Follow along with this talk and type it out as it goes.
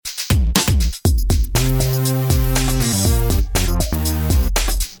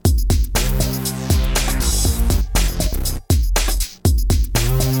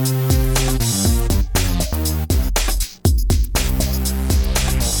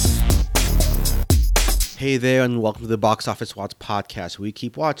Hey there, and welcome to the Box Office Watch podcast, where we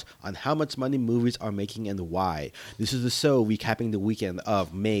keep watch on how much money movies are making and why. This is the show recapping the weekend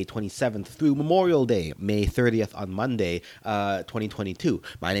of May 27th through Memorial Day, May 30th on Monday, 2022.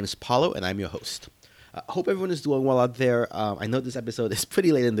 My name is Paulo, and I'm your host. Hope everyone is doing well out there. I know this episode is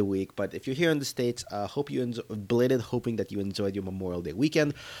pretty late in the week, but if you're here in the States, hope you hoping that you enjoyed your Memorial Day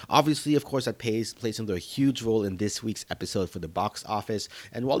weekend. Obviously, of course, that plays into a huge role in this week's episode for the box office.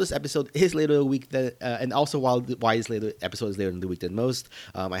 And while this episode is later in the week, and also why this episode is later in the week than most,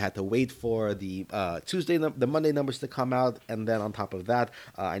 I had to wait for the the Monday numbers to come out, and then on top of that,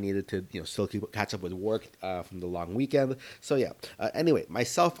 I needed to still catch up with work from the long weekend. So yeah. Anyway,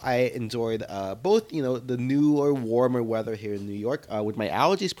 myself, I enjoyed both the newer, warmer weather here in New York, with my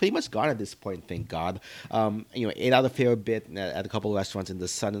allergies pretty much gone at this point, thank God. Ate out a fair bit at a couple of restaurants in the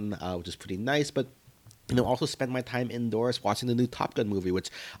sun, which is pretty nice, but also spent my time indoors watching the new Top Gun movie,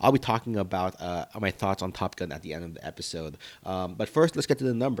 which I'll be talking about my thoughts on Top Gun at the end of the episode. But first, let's get to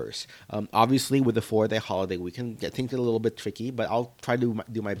the numbers. Obviously, with the 4-day holiday weekend, things get a little bit tricky, but I'll try to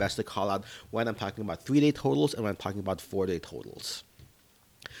do my best to call out when I'm talking about 3-day totals and when I'm talking about 4-day totals.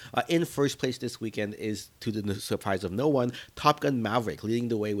 In first place this weekend is, to the surprise of no one, Top Gun Maverick, leading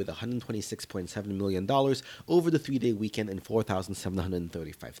the way with $126.7 million over the 3-day weekend in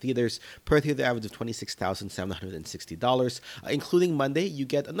 4,735 theaters, per theater average of $26,760. Including Monday, you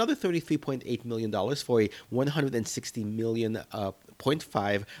get another $33.8 million for a $160 million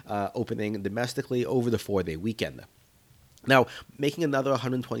 .5 opening domestically over the 4-day weekend. Now, making another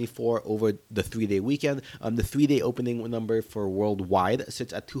 124 over the 3-day weekend, the 3-day opening number for worldwide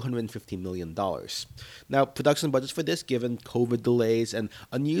sits at $250 million. Now, production budgets for this, given COVID delays and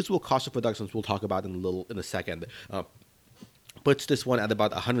unusual cost of productions we'll talk about in a second, puts this one at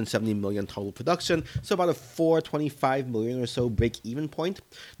about $170 million total production, so about a $425 million or so break-even point.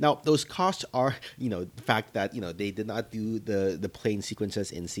 Now, those costs are, the fact that, they did not do the plane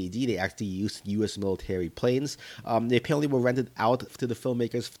sequences in CG. They actually used U.S. military planes. They apparently were rented out to the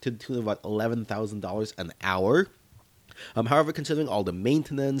filmmakers to the tune of about $11,000 an hour. However, considering all the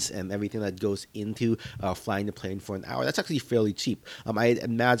maintenance and everything that goes into flying the plane for an hour, that's actually fairly cheap. I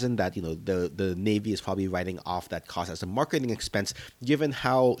imagine that the Navy is probably writing off that cost as a marketing expense, given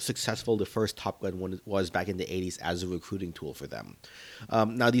how successful the first Top Gun one was back in the 80s as a recruiting tool for them.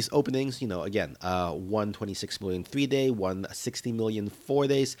 Now, these openings, again, $126 million 3-day, $160 million 4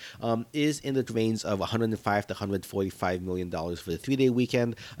 days, is in the range of $105 to $145 million for the 3-day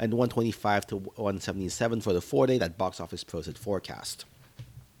weekend, and $125 to $177 for the 4-day. That box office pros had forecast.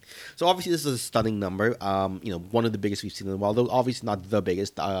 So obviously this is a stunning number, one of the biggest we've seen in a while, though obviously not the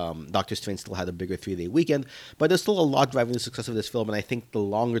biggest. Doctor Strange still had a bigger 3-day weekend, but there's still a lot driving the success of this film, and I think the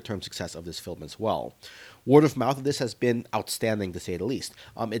longer-term success of this film as well. Word of mouth of this has been outstanding, to say the least.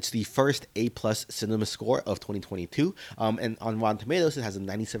 It's the first A-plus cinema score of 2022, and on Rotten Tomatoes, it has a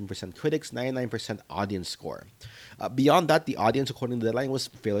 97% critics, 99% audience score. Beyond that, the audience, according to Deadline, was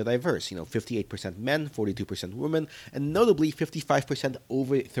fairly diverse. 58% men, 42% women, and notably 55%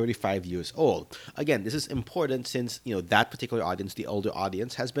 over 35 years old. Again, this is important since, that particular audience, the older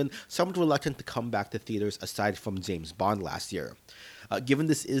audience, has been somewhat reluctant to come back to theaters aside from James Bond last year. Given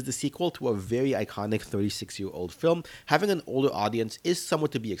this is the sequel to a very iconic 36-year-old film, having an older audience is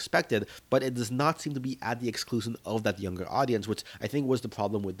somewhat to be expected, but it does not seem to be at the exclusion of that younger audience, which I think was the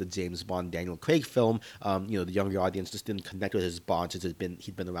problem with the James Bond Daniel Craig film. The younger audience just didn't connect with his Bond since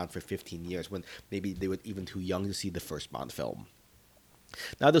he'd been around for 15 years, when maybe they were even too young to see the first Bond film.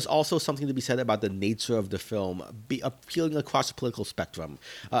 Now, there's also something to be said about the nature of the film appealing across the political spectrum.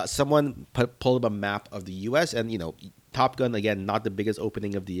 Someone pulled up a map of the U.S., and, Top Gun, again, not the biggest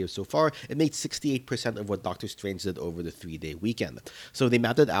opening of the year so far. It made 68% of what Doctor Strange did over the 3-day weekend. So they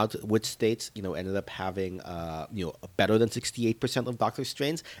mapped it out which states, ended up having, better than 68% of Doctor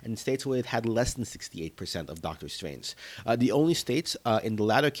Strange, and states where it had less than 68% of Doctor Strange. The only states in the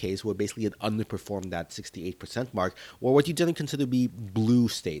latter case where basically it underperformed that 68% mark were what you generally consider to be blue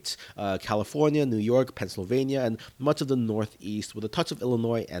states: California, New York, Pennsylvania, and much of the Northeast, with a touch of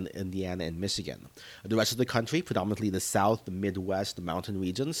Illinois and Indiana and Michigan. The rest of the country, predominantly the South, the Midwest, the mountain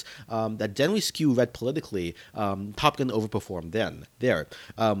regions, that generally skew red politically, Top Gun overperformed there.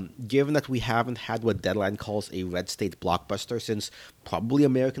 Given that we haven't had what Deadline calls a red state blockbuster since probably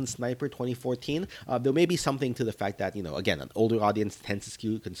American Sniper 2014, there may be something to the fact that, again, an older audience tends to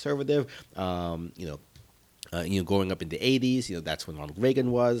skew conservative, growing up in the 80s, that's when Ronald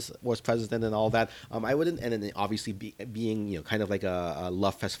Reagan was president and all that. I wouldn't, and then obviously being, kind of like a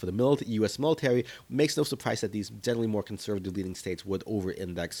love fest for the U.S. military, makes no surprise that these generally more conservative leading states would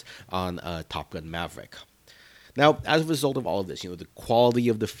over-index on Top Gun Maverick. Now, as a result of all of this, the quality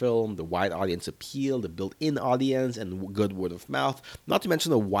of the film, the wide audience appeal, the built-in audience, and good word of mouth, not to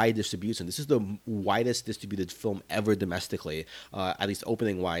mention the wide distribution. This is the widest distributed film ever domestically, at least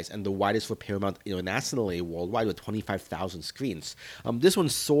opening-wise, and the widest for Paramount internationally worldwide with 25,000 screens. This one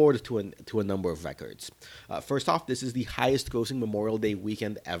soared to a number of records. First off, this is the highest-grossing Memorial Day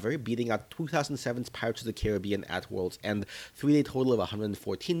weekend ever, beating out 2007's Pirates of the Caribbean at World's End, 3-day total of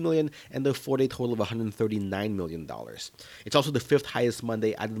 $114 million, and the 4-day total of $139 million. It's also the fifth highest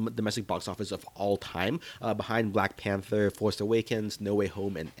Monday at the domestic box office of all time, behind Black Panther, Force Awakens, No Way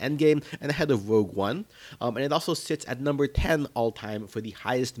Home, and Endgame, and ahead of Rogue One. And it also sits at number 10 all time for the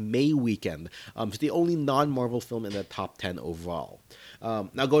highest May weekend. It's the only non-Marvel film in the top 10 overall.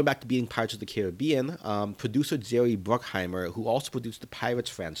 Now going back to beating Pirates of the Caribbean, producer Jerry Bruckheimer, who also produced the Pirates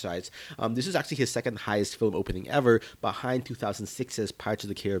franchise, this is actually his second highest film opening ever, behind 2006's Pirates of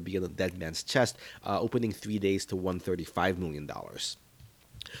the Caribbean: Dead Man's Chest, opening 3 days to $135 million.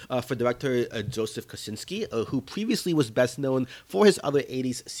 For director Joseph Kosinski, who previously was best known for his other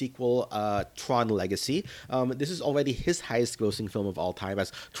 80s sequel, Tron Legacy. This is already his highest grossing film of all time,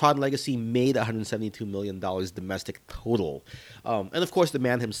 as Tron Legacy made $172 million domestic total. And of course, the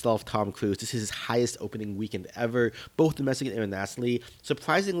man himself, Tom Cruise, this is his highest opening weekend ever, both domestic and internationally.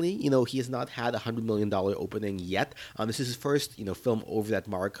 Surprisingly, he has not had a $100 million opening yet. This is his first, film over that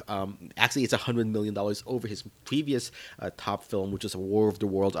mark. Actually, it's $100 million over his previous top film, which was War of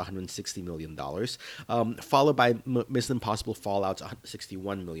the Worlds, $160 million, followed by Mission Impossible Fallout's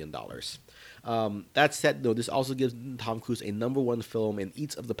 $61 million. That said, though, this also gives Tom Cruise a number one film in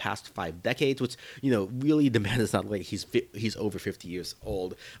each of the past 5 decades, which, really the man is not like he's over 50 years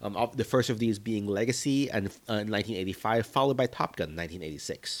old. The first of these being Legacy in 1985, followed by Top Gun in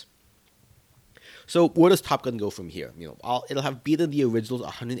 1986. So where does Top Gun go from here? It'll have beaten the original's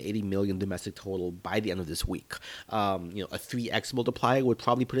 $180 million domestic total by the end of this week. A 3x multiplier would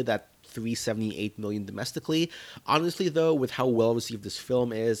probably put it at $378 million domestically. Honestly, though, with how well received this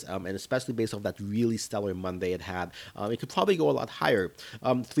film is, and especially based off that really stellar Monday it had, it could probably go a lot higher.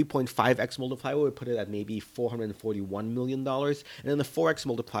 3.5x multiplier would put it at maybe $441 million, and then the 4x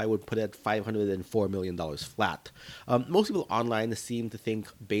multiplier would put it at $504 million flat. Most people online seem to think,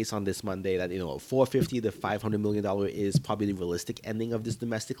 based on this Monday, that $450 to $500 million is probably the realistic ending of this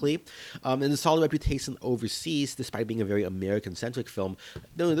domestically. And the solid reputation overseas, despite being a very American-centric film,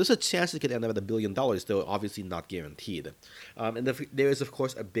 there's a chance it could end up at $1 billion, though obviously not guaranteed. And there is, of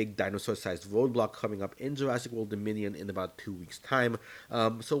course, a big dinosaur-sized roadblock coming up in Jurassic World Dominion in about 2 weeks' time.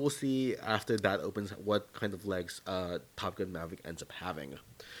 So we'll see after that opens what kind of legs Top Gun Maverick ends up having.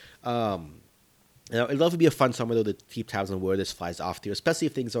 Now, it'd love to be a fun summer, though, to keep tabs on where this flies off to, especially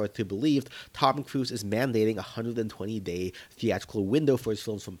if things are to be believed. Tom Cruise is mandating a 120-day theatrical window for his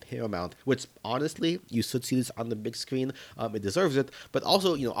films from Paramount, which, honestly, you should see this on the big screen. It deserves it. But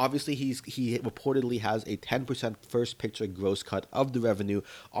also, obviously, he reportedly has a 10% first picture gross cut of the revenue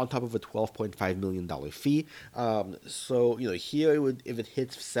on top of a $12.5 million fee. So, here, if it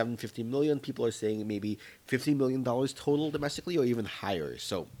hits $750 million, people are saying maybe $50 million total domestically or even higher.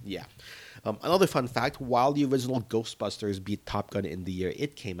 So, yeah. Another fun fact, while the original Ghostbusters beat Top Gun in the year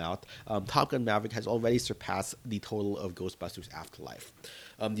it came out, Top Gun Maverick has already surpassed the total of Ghostbusters Afterlife.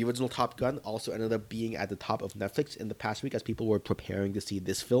 The original Top Gun also ended up being at the top of Netflix in the past week as people were preparing to see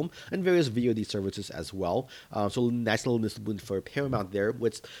this film and various VOD services as well. So nice little win for Paramount there,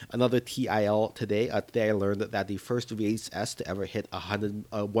 which another TIL today. Today I learned that the first VHS to ever hit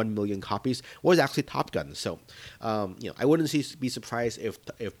 1 million copies was actually Top Gun. So, I wouldn't be surprised if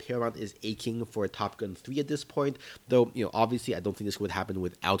Paramount is aching for a Top Gun 3 at this point, though, obviously I don't think this would happen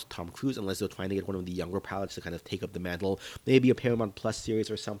without Tom Cruise unless they're trying to get one of the younger pilots to kind of take up the mantle, maybe a Paramount Plus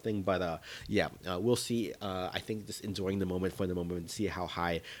series or something, but we'll see. I think just enjoying the moment for the moment and see how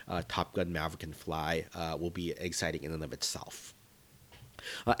high Top Gun Maverick can fly will be exciting in and of itself.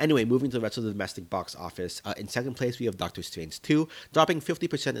 Anyway, moving to the rest of the domestic box office. In second place, we have Doctor Strange 2, dropping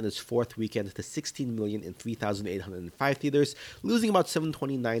 50% in its fourth weekend to $16 million in 3,805 theaters, losing about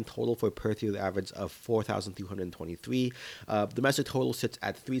 $729 total for a per-theater average of $4,223. Domestic total sits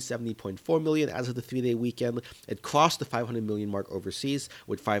at $370.4 million as of the 3-day weekend. It crossed the $500 million mark overseas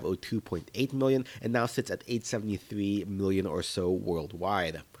with $502.8 million, and now sits at $873 million or so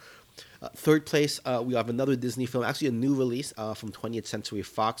worldwide. Third place, we have another Disney film, actually a new release from 20th Century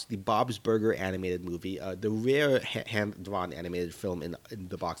Fox, the Bob's Burger animated movie, the rare hand-drawn animated film in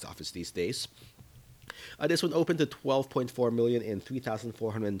the box office these days. This one opened to 12.4 million in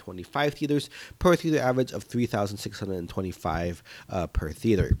 3,425 theaters, per theater average of 3,625 per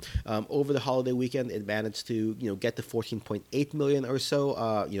theater. Over the holiday weekend, it managed to get to 14.8 million or so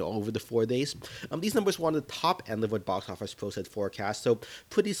over the 4 days. These numbers were on the top end of what Box Office Pro said forecast, so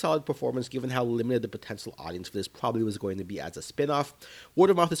pretty solid performance given how limited the potential audience for this probably was going to be as a spin-off. Word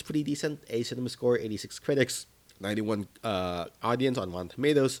of mouth is pretty decent. A cinema score, 86 critics. 91 audience on Rotten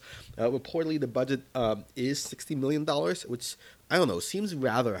Tomatoes. Reportedly, the budget is $60 million, which, I don't know, seems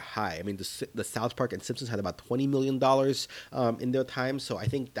rather high. I mean, the South Park and Simpsons had about $20 million in their time, so I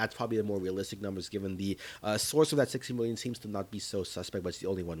think that's probably the more realistic numbers given the source of that $60 million seems to not be so suspect, but it's the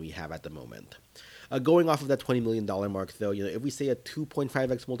only one we have at the moment. Going off of that $20 million mark, though, if we say a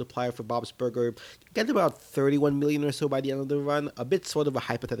 2.5x multiplier for Bob's Burger, get about $31 million or so by the end of the run. A bit sort of a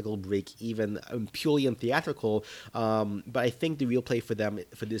hypothetical break even, purely in theatrical, but I think the real play for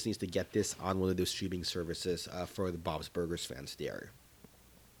Disney is to get this on one of those streaming services for the Bob's Burgers fans there.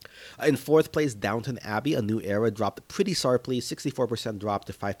 In fourth place, Downton Abbey, A New Era, dropped pretty sharply, 64% drop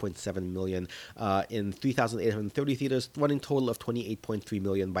to 5.7 million in 3,830 theaters, running total of 28.3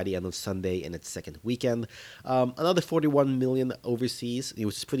 million by the end of Sunday in its second weekend. Another 41 million overseas,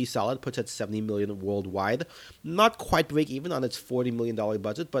 which is pretty solid, puts at 70 million worldwide. Not quite break even on its $40 million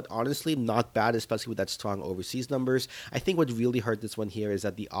budget, but honestly not bad, especially with that strong overseas numbers. I think what really hurt this one here is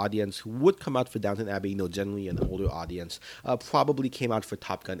that the audience who would come out for Downton Abbey, generally an older audience, probably came out for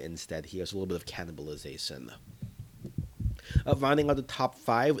Top Gun instead. Here's a little bit of cannibalization. Rounding out the top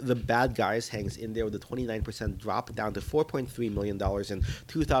five, The Bad Guys hangs in there with a 29% drop, down to $4.3 million in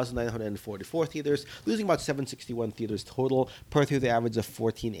 2,944 theaters, losing about 761 theaters total, per theater average of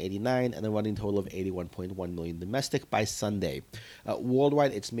 $1,489, and a running total of $81.1 million domestic by Sunday.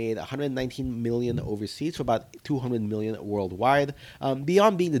 Worldwide, it's made $119 million overseas for about $200 million worldwide.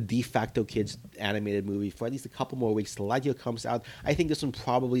 Beyond being the de facto kids animated movie for at least a couple more weeks till Lightyear comes out, I think this one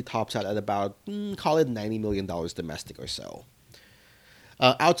probably tops out at about, call it $90 million domestic or so.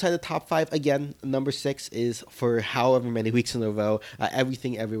 Outside the top five, again, number 6 is for however many weeks in a row,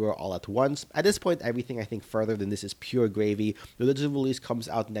 Everything Everywhere All at Once. At this point, everything I think further than this is pure gravy. The digital release comes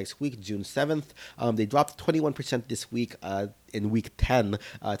out next week, June 7th. They dropped 21% this week in week 10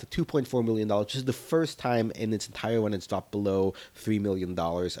 to $2.4 million, which is the first time in its entire run it's dropped below $3 million,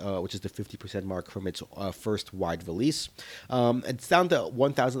 which is the 50% mark from its first wide release. It's down to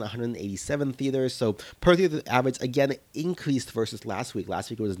 1,187 theaters, so per theater average, again, increased versus last week. Last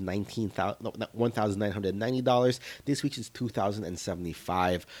week it was $1,990. This week is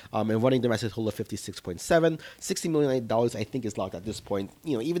 $2,075. And running domestic total of 56.7. $60 million I think is locked at this point.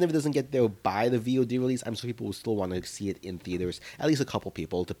 Even if it doesn't get there by the VOD release, I'm sure people will still want to see it in theaters. At least a couple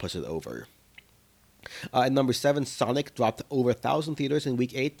people to push it over. At number 7, Sonic dropped over 1,000 theaters in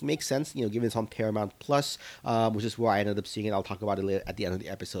week 8. Makes sense, given it's on Paramount Plus, which is where I ended up seeing it. I'll talk about it later at the end of the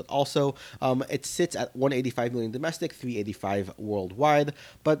episode. Also, it sits at 185 million domestic, 385 worldwide.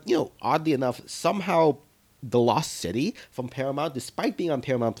 But oddly enough, somehow The Lost City from Paramount, despite being on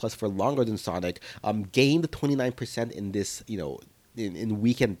Paramount Plus for longer than Sonic, gained 29% in this, in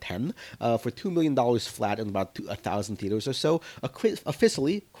weekend 10 for $2 million flat in about 1,000 theaters or so.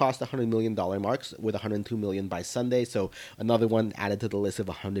 Officially crossed the $100 million marks with $102 million by Sunday, so another one added to the list of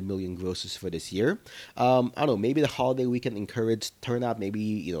 100 million grosses for this year. I don't know, maybe the holiday weekend encouraged turnout,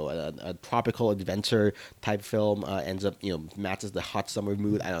 maybe a tropical adventure type film ends up matches the hot summer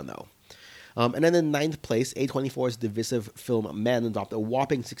mood. I don't know. And then in 9th place, A24's divisive film Men dropped a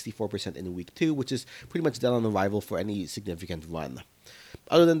whopping 64% in week 2, which is pretty much dead on arrival for any significant run.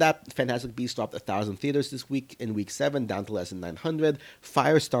 Other than that, Fantastic Beasts dropped 1,000 theaters this week in week 7, down to less than 900.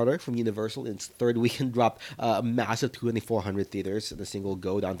 Firestarter from Universal in its third weekend dropped a massive 2,400 theaters in a single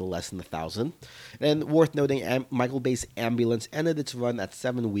go, down to less than 1,000. And worth noting, Michael Bay's Ambulance ended its run at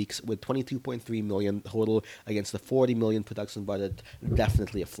 7 weeks with 22.3 million total against the 40 million production budget.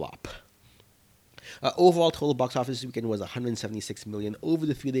 Definitely a flop. Overall total box office this weekend was 176 million over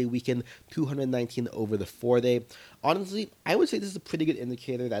the 3-day weekend, 219 over the 4-day. Honestly, I would say this is a pretty good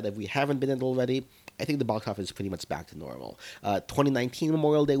indicator that if we haven't been in it already, I think the box office is pretty much back to normal. 2019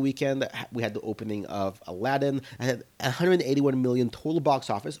 Memorial Day weekend, we had the opening of Aladdin. I had 181 million total box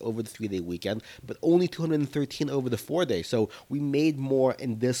office over the 3-day weekend, but only 213 over the 4-day. So we made more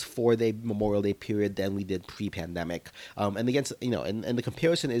in this 4-day Memorial Day period than we did pre-pandemic. And against, and the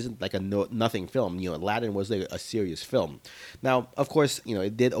comparison isn't like a nothing film. Aladdin was a serious film. Now, of course,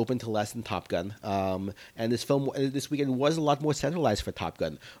 it did open to less than Top Gun. And this film, this weekend was a lot more centralized for Top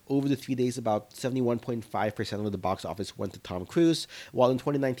Gun. Over the 3 days, about 71.5% of the box office went to Tom Cruise, while in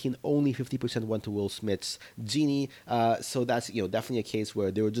 2019 only 50% went to Will Smith's Genie. So that's definitely a case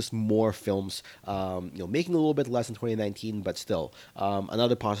where there were just more films making a little bit less in 2019, but still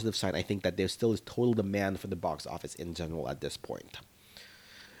another positive sign. I think that there still is total demand for the box office in general at this point.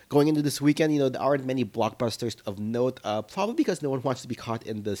 Going into this weekend, there aren't many blockbusters of note, probably because no one wants to be caught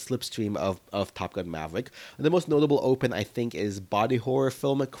in the slipstream of Top Gun Maverick. The most notable open, I think, is body horror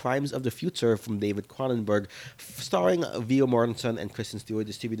film Crimes of the Future from David Cronenberg, starring Viggo Mortensen and Kristen Stewart,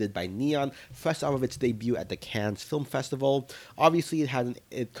 distributed by Neon, fresh off of its debut at the Cannes Film Festival. Obviously,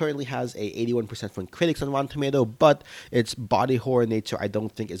 it currently has a 81% from critics on Rotten Tomato, but its body horror nature, I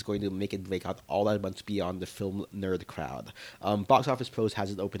don't think, is going to make it break out all that much beyond the film nerd crowd. Box Office Pros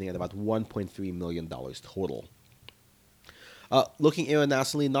has it opening at about $1.3 million total. Looking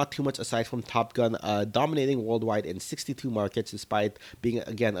internationally, not too much aside from Top Gun, dominating worldwide in 62 markets, despite being,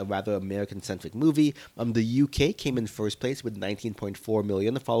 again, a rather American-centric movie. The UK came in first place with 19.4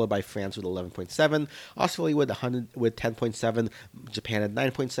 million, followed by France with 11.7, Australia with 10.7, Japan at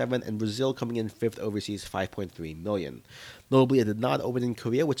 9.7, and Brazil coming in fifth overseas, 5.3 million. Notably, it did not open in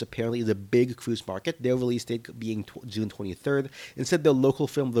Korea, which apparently is a big cruise market, their release date being June 23rd. Instead, their local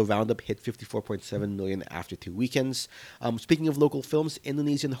film, The Roundup, hit 54.7 million after 2 weekends. Speaking of local films,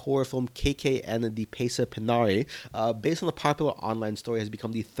 Indonesian horror film KKN Di Pesa Penari, based on a popular online story, has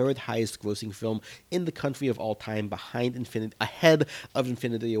become the third highest grossing film in the country of all time, ahead of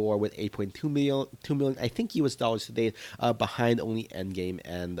Infinity War with 8.2 million, I think US dollars to date, behind only Endgame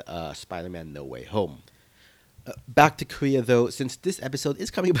and Spider-Man No Way Home. Back to Korea, though, since this episode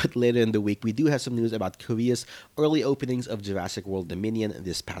is coming a bit later in the week, we do have some news about Korea's early openings of Jurassic World Dominion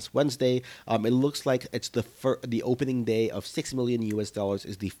this past Wednesday. It looks like it's the opening day of $6 million US dollars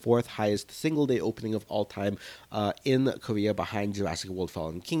is the fourth highest single day opening of all time in Korea, behind Jurassic World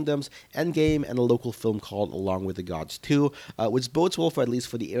Fallen Kingdoms, Endgame, and a local film called Along with the Gods 2, which bodes well for at least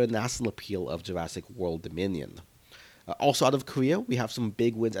for the international appeal of Jurassic World Dominion. Also out of Korea, we have some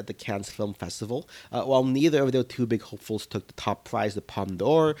big wins at the Cannes Film Festival. While neither of their two big hopefuls took the top prize, the Palme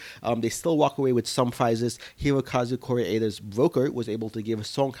d'Or, they still walk away with some prizes. Hirokazu Koreeda's Broker was able to give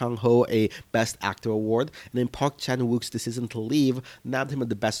Song Kang-ho a Best Actor award, and then Park Chan-wook's Decision to Leave nabbed him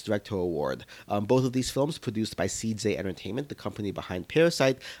the Best Director award. Both of these films, produced by CJ Entertainment, the company behind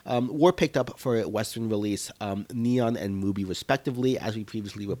Parasite, were picked up for a Western release, Neon and Mubi respectively, as we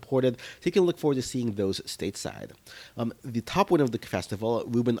previously reported, so you can look forward to seeing those stateside. The top win of the festival,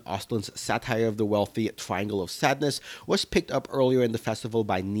 Ruben Östlund's satire of the wealthy Triangle of Sadness, was picked up earlier in the festival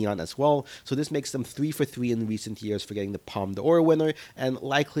by Neon as well, so this makes them 3 for 3 in recent years for getting the Palme d'Or winner, and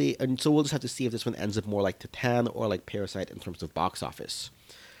so we'll just have to see if this one ends up more like Titan or like Parasite in terms of box office.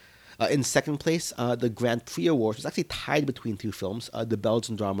 In second place, the Grand Prix Awards was actually tied between two films, the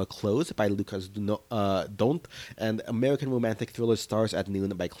Belgian drama Close by Lucas Dont and American romantic thriller Stars at Noon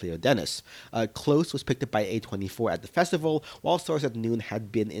by Claire Denis. Close was picked up by A24 at the festival, while Stars at Noon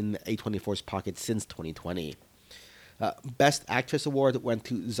had been in A24's pocket since 2020. Best Actress Award went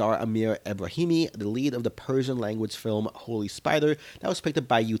to Zara Amir Ebrahimi, the lead of the Persian language film Holy Spider, that was picked up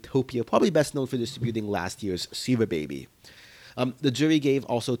by Utopia, probably best known for distributing last year's Siva Baby. The jury gave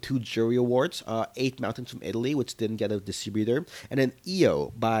also 2 jury awards, 8 Mountains from Italy, which didn't get a distributor, and then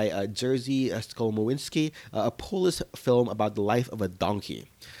Io by Jerzy Skolmowinski, a Polish film about the life of a donkey.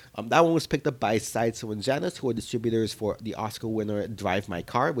 That one was picked up by Sideshow and Janus, who are distributors for the Oscar winner Drive My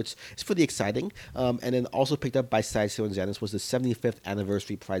Car, which is pretty exciting. And then also picked up by Sideshow and Janus was the 75th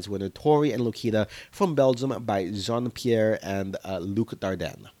anniversary prize winner Tori and Lokita from Belgium by Jean-Pierre and Luc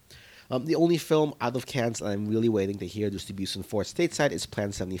Dardenne. The only film out of Cannes that I'm really waiting to hear distribution for stateside is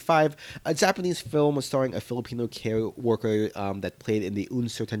Plan 75, a Japanese film starring a Filipino care worker that played in the Un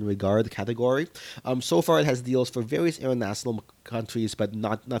Certain Regard category. So far, it has deals for various international countries, but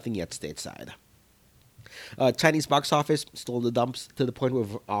nothing yet stateside. Chinese box office still in the dumps, to the point where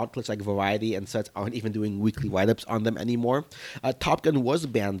outlets like Variety and such aren't even doing weekly write-ups on them anymore. Top Gun was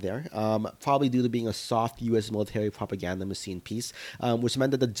banned there, probably due to being a soft U.S. military propaganda machine piece, which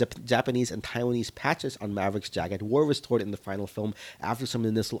meant that the Japanese and Taiwanese patches on Maverick's jacket were restored in the final film after some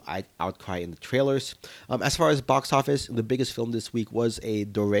initial outcry in the trailers. As far as box office, the biggest film this week was a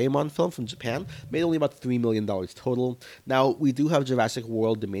Doraemon film from Japan, made only about $3 million total. Now, we do have Jurassic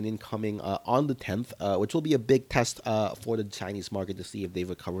World Dominion coming on the 10th, which will will be a big test for the Chinese market to see if they've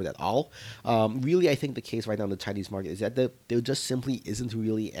recovered at all. Really, I think the case right now in the Chinese market is that there just simply isn't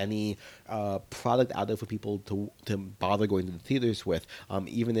really any product out there for people to bother going to the theaters with.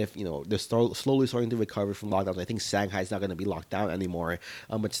 Even if they're slowly starting to recover from lockdowns. I think Shanghai is not going to be locked down anymore.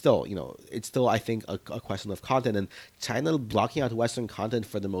 But still, it's still I think a question of content, and China blocking out Western content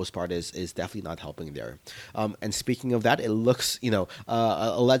for the most part is definitely not helping there. And speaking of that, it looks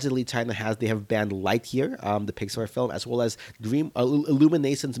allegedly they have banned Lightyear, the Pixar film, as well as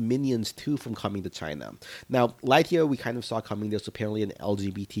Illumination's Minions 2 from coming to China. Now, Lightyear we kind of saw coming. There's apparently an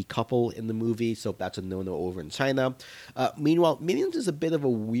LGBT couple in the movie, so that's a no-no over in China. Meanwhile, Minions is a bit of a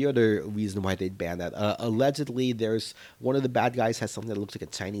weirder reason why they'd ban that. Allegedly, there's one of the bad guys has something that looks like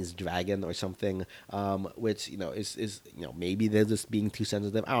a Chinese dragon or something, which is maybe they're just being too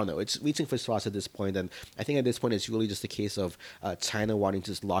sensitive. I don't know. It's reaching for straws at this point, and I think at this point it's really just a case of China wanting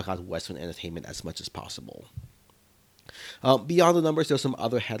to just lock out Western entertainment as much as possible. Beyond the numbers, there's some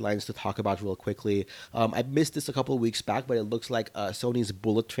other headlines to talk about real quickly. I missed this a couple of weeks back, but it looks like Sony's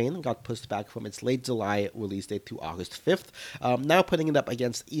Bullet Train got pushed back from its late July release date to August 5th, now putting it up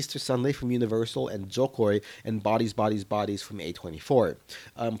against Easter Sunday from Universal and Jokoi and Bodies, Bodies, Bodies from A24.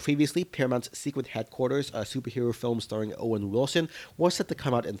 Previously, Paramount's Secret Headquarters, a superhero film starring Owen Wilson, was set to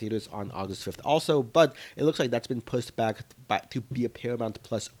come out in theaters on August 5th also, but it looks like that's been pushed back to be a Paramount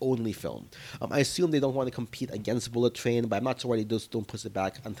Plus only film. I assume they don't want to compete against Bullet Train, but I'm not sure why they just don't push it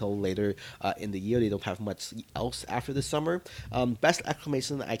back until later in the year. They don't have much else after the summer. Best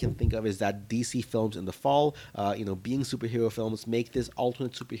exclamation I can think of is that DC films in the fall, being superhero films, make this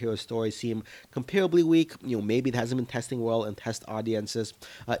alternate superhero story seem comparably weak. Maybe it hasn't been testing well in test audiences.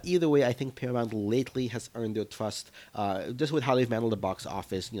 Either way, I think Paramount lately has earned their trust just with how they've handled the box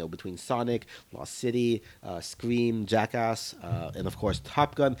office, between Sonic, Lost City, Scream, Jackass, and of course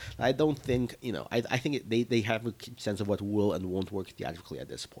Top Gun. I don't think, I think they have a sense of what will and won't work theatrically at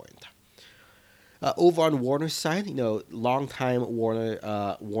this point. Over on Warner's side, longtime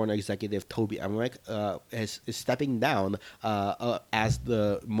Warner executive Toby Emmerich is stepping down as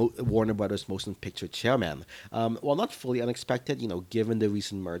the Warner Brothers Motion Picture chairman. While not fully unexpected, given the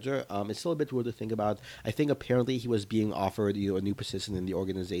recent merger, it's still a bit weird to think about. I think apparently he was being offered, a new position in the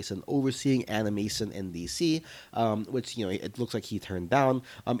organization overseeing animation in DC, which it looks like he turned down.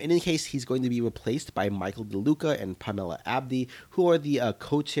 In any case, he's going to be replaced by Michael DeLuca and Pamela Abdi, who are the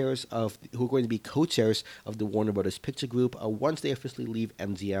co-chairs of the Warner Brothers Picture Group once they officially leave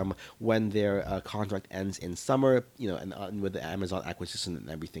MGM when their contract ends in summer, and with the Amazon acquisition and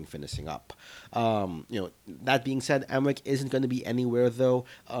everything finishing up. That being said, Emmerich isn't going to be anywhere though.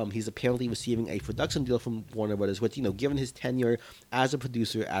 He's apparently receiving a production deal from Warner Brothers, which, given his tenure as a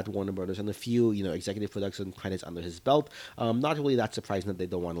producer at Warner Brothers and a few, executive production credits under his belt, not really that surprising that they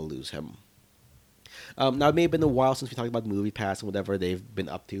don't want to lose him. Now, it may have been a while since we talked about MoviePass and whatever they've been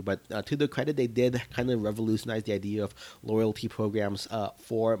up to, but to their credit, they did kind of revolutionize the idea of loyalty programs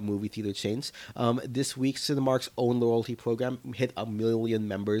for movie theater chains. This week, Cinemark's own loyalty program hit 1 million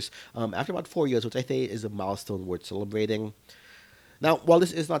members after about 4 years, which I think is a milestone worth celebrating. Now, while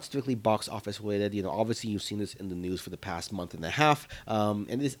this is not strictly box office related, obviously you've seen this in the news for the past month and a half.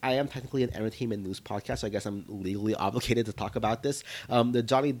 I am technically an entertainment news podcast, so I guess I'm legally obligated to talk about this. The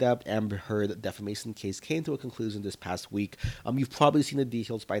Johnny Depp Amber Heard defamation case came to a conclusion this past week. You've probably seen the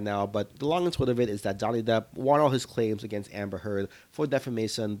details by now, but the long and short of it is that Johnny Depp won all his claims against Amber Heard for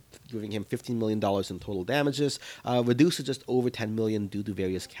defamation, giving him $15 million in total damages, reduced to just over $10 million due to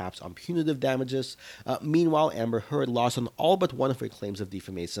various caps on punitive damages. Meanwhile, Amber Heard lost on all but one of her claims of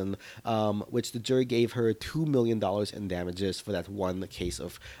defamation, which the jury gave her $2 million in damages for that one case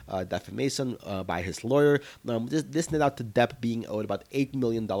of defamation by his lawyer. This net out to Depp being owed about $8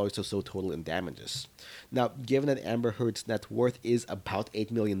 million or so total in damages. Now, given that Amber Heard's net worth is about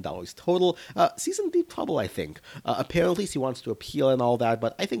 $8 million total, she's in deep trouble, I think. Apparently, she wants to appeal and all that,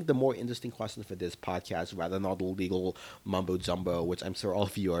 but I think the more interesting question for this podcast, rather than all the legal mumbo-jumbo, which I'm sure all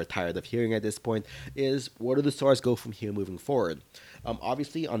of you are tired of hearing at this point, is where do the stars go from here moving forward?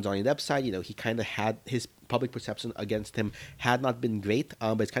 Obviously, on Johnny Depp's side, he kind of had his public perception against him had not been great,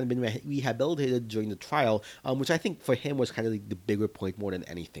 but it's kind of been rehabilitated during the trial, which I think for him was kind of the bigger point more than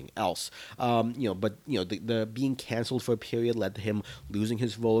anything else. The being canceled for a period led to him losing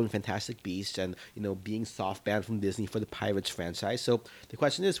his role in Fantastic Beasts and being soft banned from Disney for the Pirates franchise. So the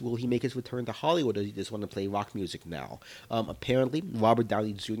question is, will he make his return to Hollywood, or does he just want to play rock music now? Apparently, Robert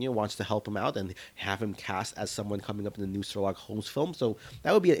Downey Jr. wants to help him out and have him cast as someone coming up in the new Sherlock Holmes film. So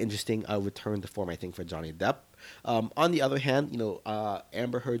that would be an interesting return to form, I think, for Johnny Depp. On the other hand,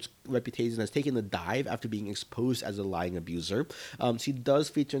 Amber Heard's reputation has taken a dive after being exposed as a lying abuser. She does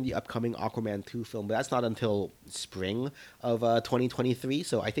feature in the upcoming Aquaman 2 film, but that's not until spring of 2023.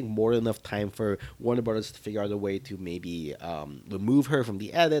 So I think more than enough time for Warner Brothers to figure out a way to maybe remove her from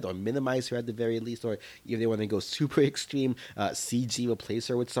the edit or minimize her at the very least, or if they want to go super extreme, CG replace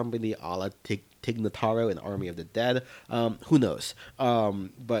her with somebody a la Tig Notaro in Army of the Dead. Who knows?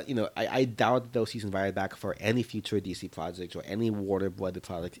 But I doubt they'll season invited back for any future DC projects or any Warner Brothers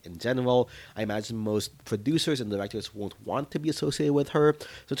projects in general. I imagine most producers and directors won't want to be associated with her.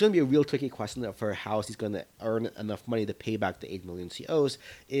 So it's going to be a real tricky question for how she's going to earn enough money to pay back the $8 million she owes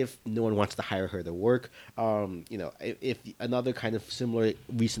if no one wants to hire her to work. If another kind of similar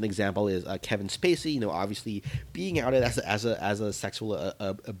recent example is Kevin Spacey, obviously being outed as a sexual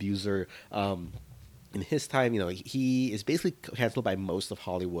abuser. In his time, he is basically canceled by most of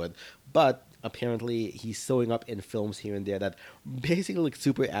Hollywood, but apparently he's showing up in films here and there that basically look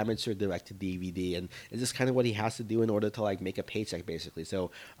super amateur direct to DVD, and it's just kind of what he has to do in order to make a paycheck basically.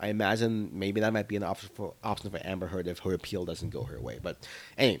 So I imagine maybe that might be an option for Amber Heard if her appeal doesn't go her way. But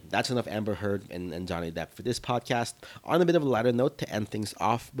anyway, that's enough Amber Heard and Johnny Depp for this podcast. On a bit of a lighter note to end things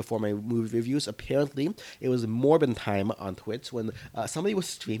off before my movie reviews, apparently it was Morbin time on Twitch when somebody was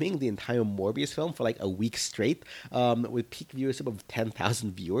streaming the entire Morbius film for a week straight with peak viewership of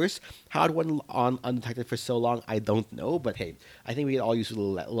 10,000 viewers. How it went on undetected for so long, I don't know, but hey, I think we could all use a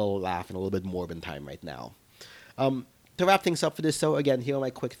little laugh and a little bit Morbin time right now. To wrap things up for this show, again, here are my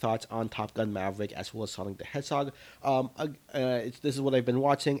quick thoughts on Top Gun Maverick as well as Sonic the Hedgehog. This is what I've been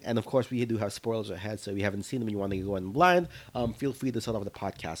watching, and of course we do have spoilers ahead, so if you haven't seen them and you want to go in blind, feel free to shut off the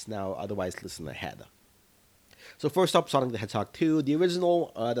podcast now, otherwise listen ahead. So first up, Sonic the Hedgehog 2, the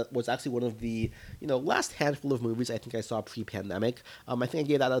original that was actually one of the last handful of movies I think I saw pre-pandemic. I think I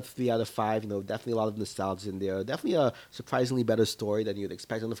gave that a 3 out of 5. Definitely a lot of nostalgia in there. Definitely a surprisingly better story than you'd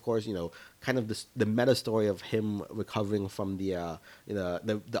expect, and of course, kind of the meta story of him recovering from the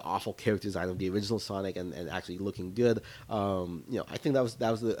awful character design of the original Sonic and actually looking good. I think that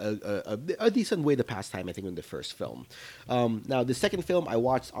was a decent way to pass time, I think, in the first film. Now the second film I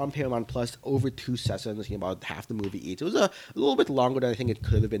watched on Paramount Plus over 2 sessions, about half the movie each. It was a little bit longer than I think it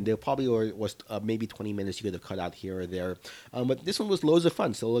could have been. There probably was maybe 20 minutes you could have cut out here or there. But this one was loads of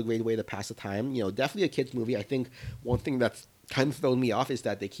fun. Still a great way to pass the time. Definitely a kid's movie. I think one thing that's kind of thrown me off is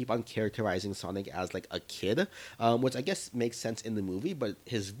that they keep on characterizing Sonic as a kid, which I guess makes sense in the movie, but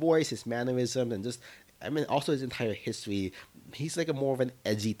his voice, his mannerism, and also his entire history, he's more of an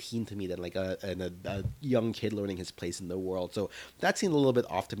edgy teen to me than a young kid learning his place in the world. So that seemed a little bit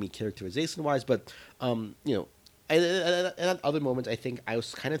off to me characterization wise, but and at other moments I think I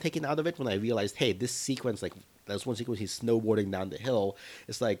was kind of taken out of it when I realized, hey, this sequence, there's one sequence he's snowboarding down the hill.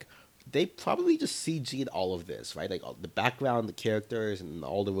 It's they probably just CG'd all of this, right? The background, the characters, and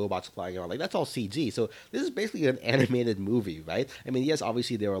all the robots flying around. That's all CG. So this is basically an animated movie, right? I mean, yes,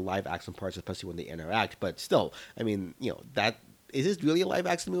 obviously there are live action parts, especially when they interact, but still, I mean, that is this really a live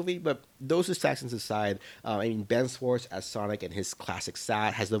action movie? But those distractions aside, Ben Schwartz as Sonic and his classic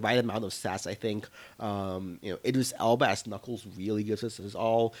sass has the right amount of sass, I think. Idris Elba as Knuckles really gives us his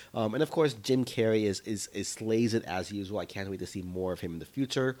all. And of course, Jim Carrey is slays it as usual. I can't wait to see more of him in the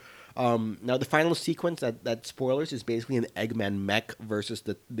future. Now the final sequence that spoilers is basically an Eggman mech versus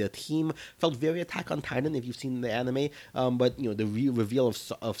the team. Felt very Attack on Titan if you've seen the anime, but the reveal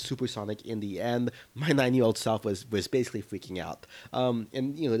of Super Sonic in the end, my 9-year-old self was basically freaking out.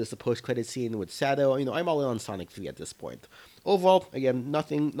 And there's a post-credit scene with Shadow. I'm all in on Sonic 3 at this point. Overall, again,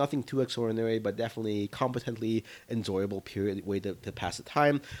 nothing too extraordinary, but definitely competently enjoyable way to pass the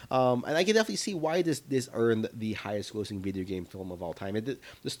time. And I can definitely see why this earned the highest grossing video game film of all time.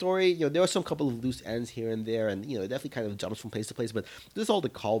 The story, there were some couple of loose ends here and there, and it definitely kind of jumps from place to place. But this is all the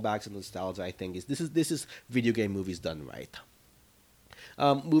callbacks and nostalgia. I think this is video game movies done right.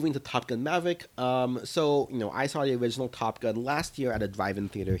 Moving to Top Gun Maverick. I saw the original Top Gun last year at a drive-in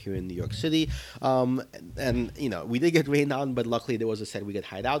theater here in New York City. We did get rained on, but luckily there was a set we could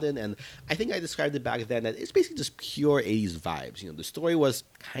hide out in. And I think I described it back then that it's basically just pure 80s vibes. The story was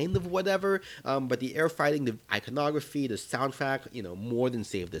kind of whatever, but the air fighting, the iconography, the soundtrack, more than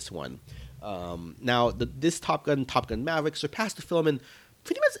saved this one. This Top Gun Maverick surpassed the film in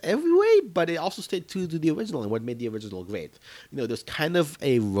pretty much every way, but it also stayed true to the original and what made the original great. There's kind of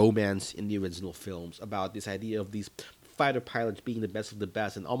a romance in the original films about this idea of these fighter pilots being the best of the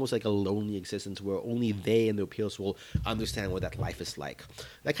best and almost like a lonely existence where only they and their peers will understand what that life is like.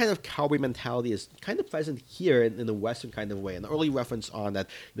 That kind of cowboy mentality is kind of present here in the Western kind of way. An early reference on that,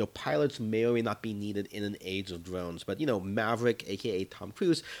 pilots may or may not be needed in an age of drones. But, Maverick, a.k.a. Tom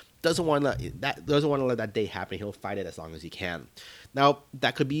Cruise, doesn't want to let that day happen. He'll fight it as long as he can. Now,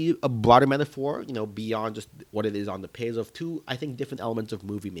 that could be a broader metaphor, beyond just what it is on the page, of two, I think, different elements of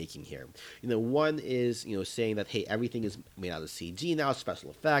movie making here. One is, saying that, hey, everything is made out of CG now, special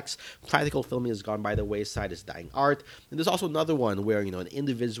effects, practical filming has gone by the wayside, it's dying art. And there's also another one where, an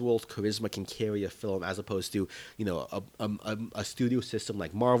individual's charisma can carry a film, as opposed to, a studio system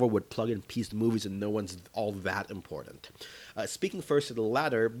like Marvel would plug and piece the movies and no one's all that important. Speaking first to the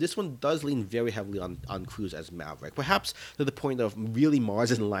latter, this one does lean very heavily on Cruise as Maverick, perhaps to the point of really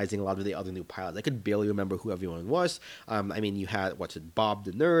marginalizing a lot of the other new pilots. I could barely remember who everyone was. You had, Bob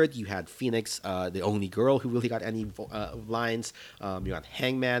the Nerd, you had Phoenix, the only girl who really got any lines, you had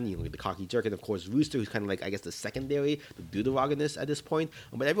Hangman, the cocky jerk, and of course Rooster, who's kind of like, I guess, the secondary, the deuteragonist at this point,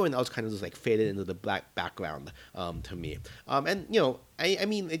 but everyone else kind of just like faded into the black background to me.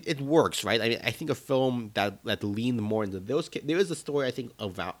 It works, right? I think a film that leaned more into those, there is a story, I think,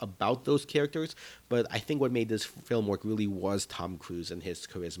 about those characters, but I think what made this film work really was Tom Cruise and his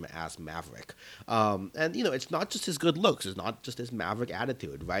charisma as Maverick. It's not just his good looks, it's not just his Maverick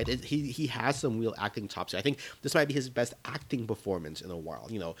attitude, right? He has some real acting chops. I think this might be his best acting performance in a while.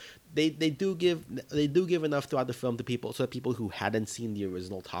 They do give enough throughout the film to people, so that people who hadn't seen the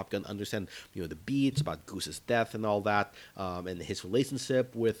original Top Gun understand, the beats about Goose's death and all that, and his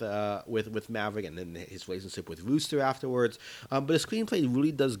relationship with Maverick, and then his relationship with Rooster afterwards. But the screenplay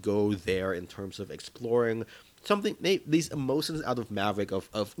really does go there in terms of exploring these emotions out of Maverick, of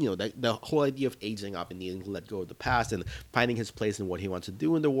the whole idea of aging up and needing to let go of the past and finding his place in what he wants to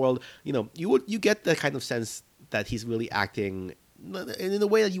do in the world. You get the kind of sense that he's really acting in a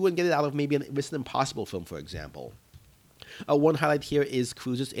way that you wouldn't get it out of maybe an Mission Impossible film, for example. One highlight here is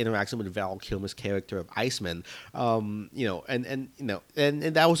Cruise's interaction with Val Kilmer's character of Iceman, and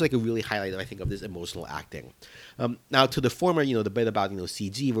that was like a really highlight, I think, of this emotional acting. Now, to the former, the bit about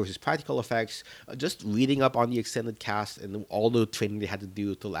CG versus practical effects, just reading up on the extended cast and all the training they had to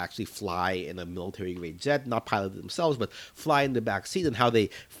do to actually fly in a military-grade jet, not pilot it themselves, but fly in the back seat, and how they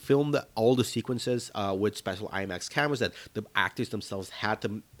filmed all the sequences with special IMAX cameras that the actors themselves had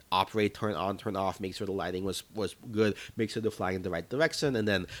to operate, turn on, turn off, make sure the lighting was good, make sure they're flying in the right direction, and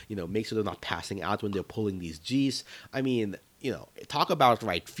then, make sure they're not passing out when they're pulling these Gs. Talk about,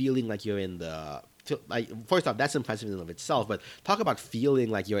 right, feeling like you're in the... First off, that's impressive in and of itself, but talk about feeling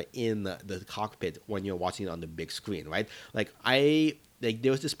like you're in the cockpit when you're watching it on the big screen, right?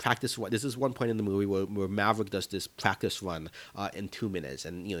 There was this practice run. This is one point in the movie where Maverick does this practice run in 2 minutes,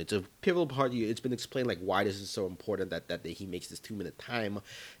 and it's a pivotal part. It's been explained why this is so important that he makes this 2-minute time,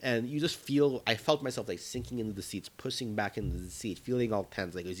 and you just feel. I felt myself sinking into the seats, pushing back into the seat, feeling all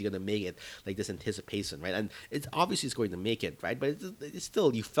tense. Is he gonna make it? This anticipation, right? And it's obviously it's going to make it, right? But it's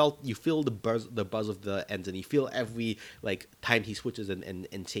still you feel the buzz of the engine. You feel every time he switches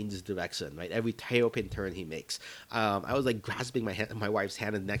and changes direction, right? Every tailpin turn he makes. I was grasping my wife's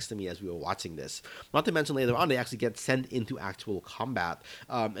hand next to me as we were watching this. Not to mention later on, they actually get sent into actual combat,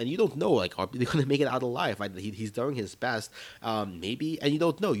 and you don't know, are they going to make it out alive? Right? He's doing his best, maybe, and you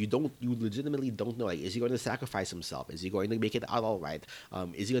don't know. You legitimately don't know. Is he going to sacrifice himself? Is he going to make it out all right?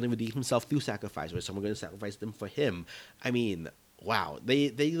 Is he going to redeem himself through sacrifice, or is someone going to sacrifice them for him? Wow, they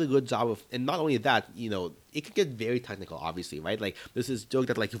did a good job of, and not only that, it could get very technical, obviously, right? This is joke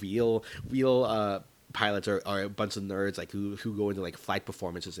that real pilots are a bunch of nerds who go into flight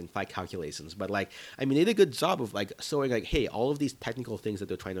performances and flight calculations, but they did a good job of showing hey, all of these technical things that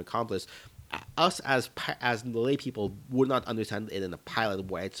they're trying to accomplish, us as the lay people would not understand it in a pilot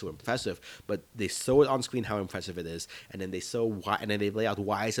why it's so impressive, but they show it on screen how impressive it is, and then they lay out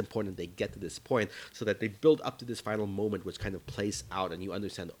why it's important they get to this point, so that they build up to this final moment which kind of plays out, and you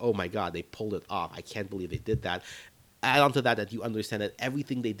understand, oh my god, they pulled it off, I can't believe they did that. Add on to that you understand that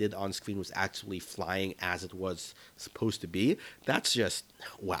everything they did on screen was actually flying as it was supposed to be. That's just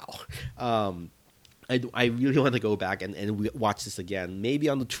wow. I really want to go back and watch this again, maybe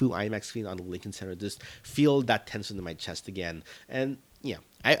on the true IMAX screen on the Lincoln Center, just feel that tension in my chest again. And yeah,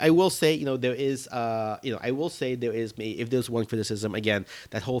 I will say, there is, if there's one criticism, again,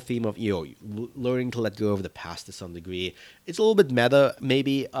 that whole theme of, learning to let go of the past to some degree, it's a little bit meta,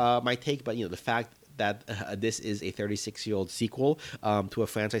 maybe, my take, but, the fact that this is a 36-year-old sequel to a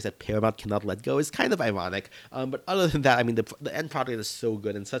franchise that Paramount cannot let go is kind of ironic. But other than that, the end product is so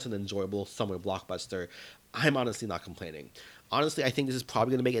good and such an enjoyable summer blockbuster, I'm honestly not complaining. Honestly, I think this is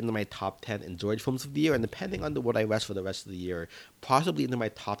probably going to make it into my top 10 enjoyed films of the year, and depending on what I rest for the rest of the year, possibly into my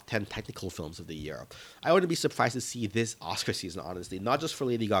top 10 technical films of the year. I wouldn't be surprised to see this Oscar season, honestly, not just for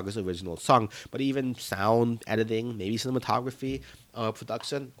Lady Gaga's original song, but even sound, editing, maybe cinematography,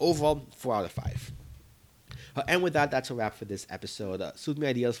 production. Overall, 4 out of 5. And with that, that's a wrap for this episode. Shoot me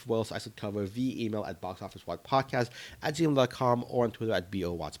ideas for what else I should cover via email at boxofficewatchpodcast@gmail.com or on Twitter at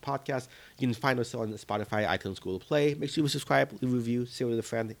BOWatchPodcast. You can find us on Spotify, iTunes, Google Play. Make sure you subscribe, leave a review, share with a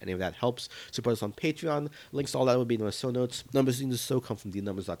friend, and if that helps, support us on Patreon. Links to all that will be in our show notes. Numbers in the show come from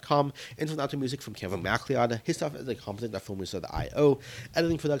thenumbers.com. Intro and outro music from Kevin MacLeod. His stuff is at competent.filmresearch.io.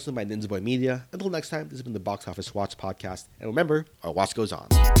 Editing production by Ninjaboy Media. Until next time, this has been the Box Office Watch Podcast. And remember, our watch goes on.